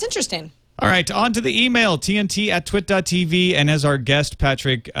know. It's interesting. All right, on to the email, tnt@twit.tv. And as our guest,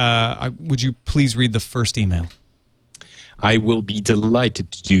 Patrick, would you please read the first email? I will be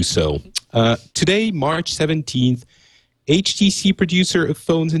delighted to do so. Today, March 17th, HTC producer of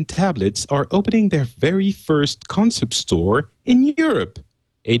phones and tablets are opening their very first concept store in Europe.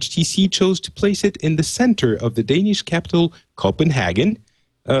 HTC chose to place it in the center of the Danish capital, Copenhagen.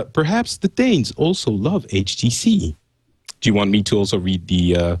 Perhaps the Danes also love HTC. Do you want me to also read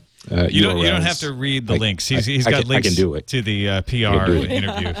the You don't have to read the links. He's got links I can do it. to the PR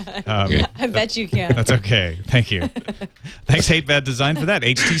interview. I bet you can. That's okay. Thank you. Thanks, Hate Bad Design, for that.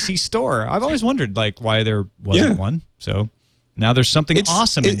 HTC Store. I've always wondered why there wasn't one. So now there's something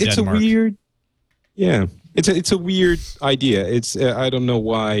awesome in Denmark. It's a weird. Yeah, it's a weird idea. It's I don't know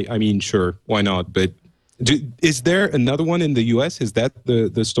why. I mean, sure, why not? But is there another one in the U.S.? Is that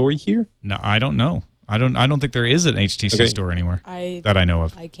the story here? No, I don't know. I don't think there is an HTC store anywhere that I know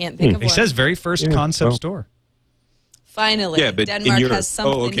of. I can't think of one. He says very first concept store. Finally, but Denmark has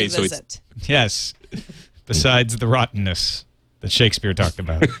something to visit. Yes, besides the rottenness that Shakespeare talked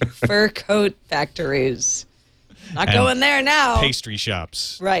about. Fur coat factories. Not going there now. Pastry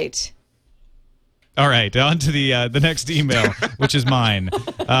shops. Right. All right, on to the next email, which is mine.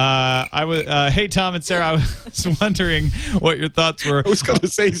 Hey, Tom and Sarah, I was wondering what your thoughts were. I was going to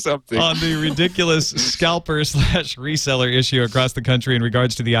say something on the ridiculous scalper/reseller issue across the country in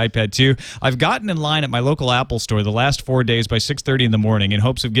regards to the iPad 2. I've gotten in line at my local Apple store the last 4 days by 6:30 in the morning in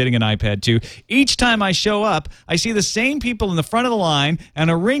hopes of getting an iPad 2. Each time I show up, I see the same people in the front of the line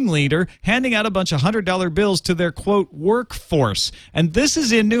and a ringleader handing out a bunch of $100 bills to their, quote, workforce. And this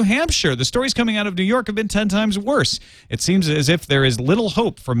is in New Hampshire. The stories coming out of New York have been 10 times worse. It seems as if there is little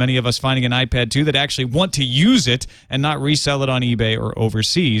hope for many of us finding an iPad 2 that actually want to use it and not resell it on eBay or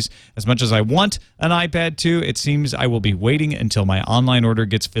overseas. As much as I want an iPad 2, it seems I will be waiting until my online order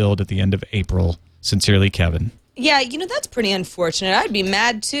gets filled at the end of April. Sincerely, Kevin. Yeah, that's pretty unfortunate. I'd be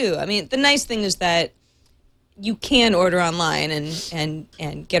mad too. I mean, the nice thing is that you can order online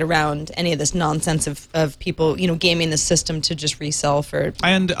and get around any of this nonsense of people, gaming the system to just resell for.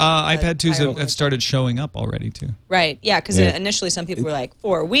 And iPad 2s have started showing up already too. Right. Yeah, because initially some people were like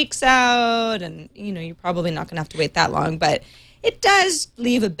 4 weeks out, and you're probably not going to have to wait that long, but it does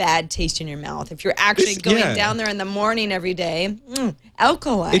leave a bad taste in your mouth if you're actually going down there in the morning every day.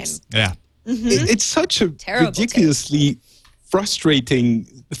 Alkaline. It's such a ridiculously frustrating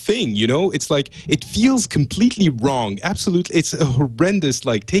thing, it's like it feels completely wrong. Absolutely, it's a horrendous,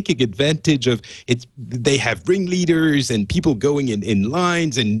 taking advantage of it. They have ringleaders and people going in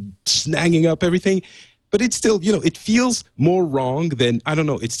lines and snagging up everything, but it's still, it feels more wrong than, I don't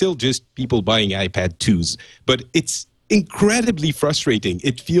know, it's still just people buying iPad 2s, but it's incredibly frustrating.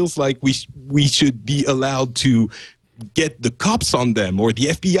 It feels like we should be allowed to get the cops on them or the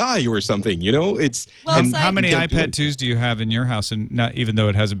FBI or something, It's and how many iPad 2s do you have in your house? And not even though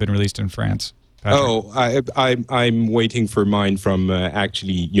it hasn't been released in France. Patrick? Oh, I'm waiting for mine from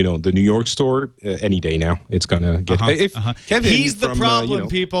actually, the New York store any day now. It's gonna get. Kevin, he's the problem,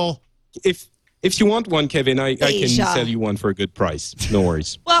 people. If you want one, Kevin, I can sell you one for a good price. No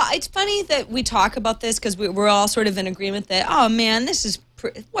worries. Well, it's funny that we talk about this because we're all sort of in agreement that, oh man, this is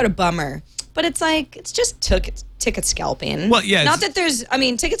what a bummer. But it's like, it's just ticket scalping. Well, yeah. Not that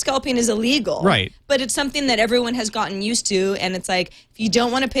ticket scalping is illegal. Right. But it's something that everyone has gotten used to. And it's like, if you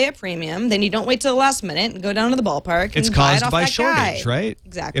don't want to pay a premium, then you don't wait till the last minute and go down to the ballpark and buy it off by that shortage, guy. Right?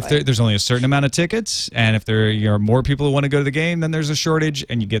 Exactly. If there's only a certain amount of tickets, and if there are more people who want to go to the game, then there's a shortage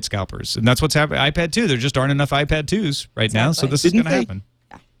and you get scalpers. And that's what's happening. iPad 2, there just aren't enough iPad 2s right now, so this is going to happen.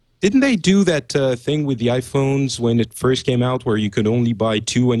 Didn't they do that thing with the iPhones when it first came out, where you could only buy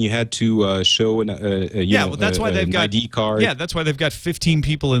 2 and you had to show an ID card? Yeah, that's why they've got 15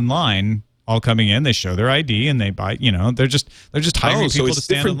 people in line, all coming in. They show their ID and they buy. They're just hiring people to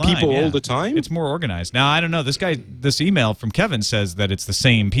stand in line. People all the time. It's more organized now. I don't know. This email from Kevin says that it's the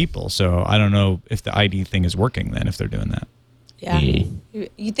same people. So I don't know if the ID thing is working then if they're doing that. Yeah,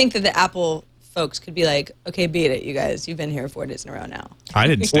 you think that the Apple folks could be like, okay, beat it, you guys. You've been here 4 days in a row now. I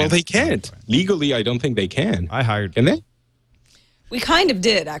didn't stand. Well, they can't. Legally, I don't think they can. I hired. Can they? We kind of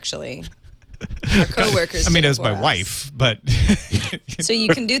did, actually. Our coworkers. I mean, it was my wife, but so you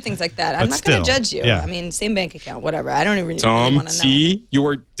can do things like that. I'm not going to judge you. Yeah. I mean, same bank account, whatever. I don't even really Tom, want to know. see, you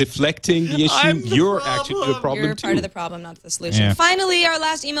are deflecting the issue. You're actually the problem You're too. part of the problem, not the solution. Yeah. Finally, our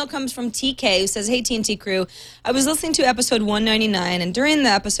last email comes from TK, who says, "Hey TNT crew, I was listening to episode 199, and during the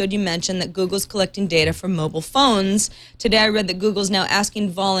episode you mentioned that Google's collecting data from mobile phones. Today I read that Google's now asking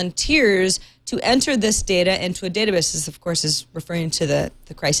volunteers to enter this data into a database." This, of course, is referring to the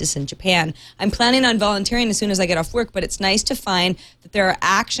crisis in Japan. "I'm planning on volunteering as soon as I get off work, but it's nice to find that there are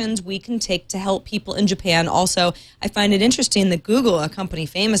actions we can take to help people in Japan. Also, I find it interesting that Google, a company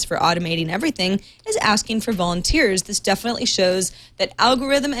famous for automating everything, is asking for volunteers. This definitely shows that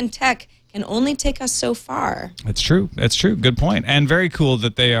algorithm and tech can only take us so far." It's true. That's true. Good point. And very cool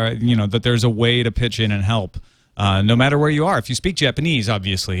that they are, that there's a way to pitch in and help. No matter where you are. If you speak Japanese,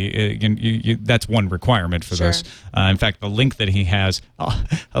 obviously, that's one requirement for this. In fact, the link that he has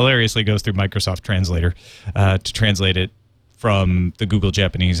hilariously goes through Microsoft Translator to translate it from the Google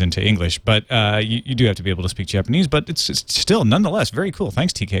Japanese into English. But you do have to be able to speak Japanese. But it's still, nonetheless, very cool.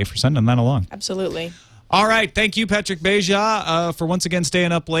 Thanks, TK, for sending that along. Absolutely. All right. Thank you, Patrick Beja, for once again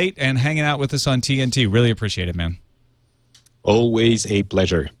staying up late and hanging out with us on TNT. Really appreciate it, man. Always a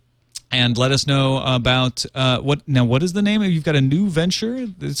pleasure. And let us know about what is the name? You've got a new venture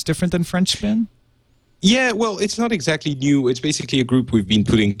that's different than French Spin? Yeah, well, it's not exactly new. It's basically a group we've been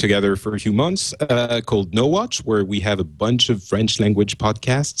putting together for a few months called No Watch, where we have a bunch of French language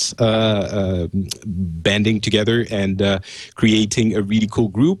podcasts banding together and creating a really cool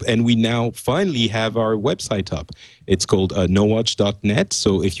group. And we now finally have our website up. It's called nowatch.net.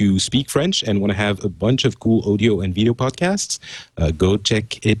 So if you speak French and want to have a bunch of cool audio and video podcasts, go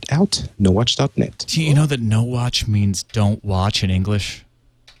check it out, nowatch.net. Do you know that no watch means don't watch in English?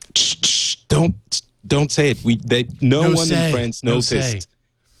 Shh, don't say it. No one in France noticed.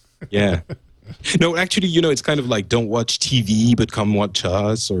 Yeah. No, actually, it's kind of like don't watch TV, but come watch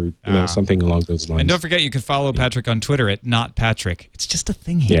us, or something along those lines. And don't forget, you can follow Patrick on Twitter at @notpatrick. It's just a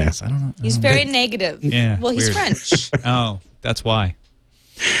thing he has. I don't know. He's very negative. Yeah. Well, he's weird. French. Oh, that's why.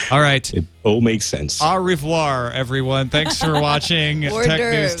 All right. It all makes sense. Au revoir, everyone. Thanks for watching Tech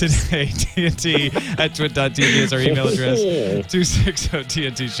News Today. TNT at twit.tv is our email address.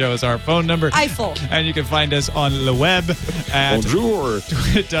 260-TNT Show is our phone number. Eiffel. And you can find us on the web at Bonjour.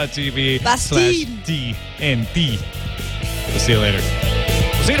 twit.tv/TNT. We'll see you later.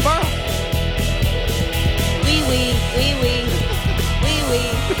 We'll see you tomorrow. Oui, oui, oui, oui. Oui, oui,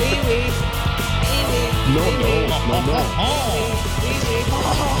 oui, oui. Oui, oui. No. Oui,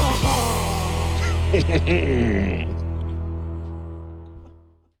 oui.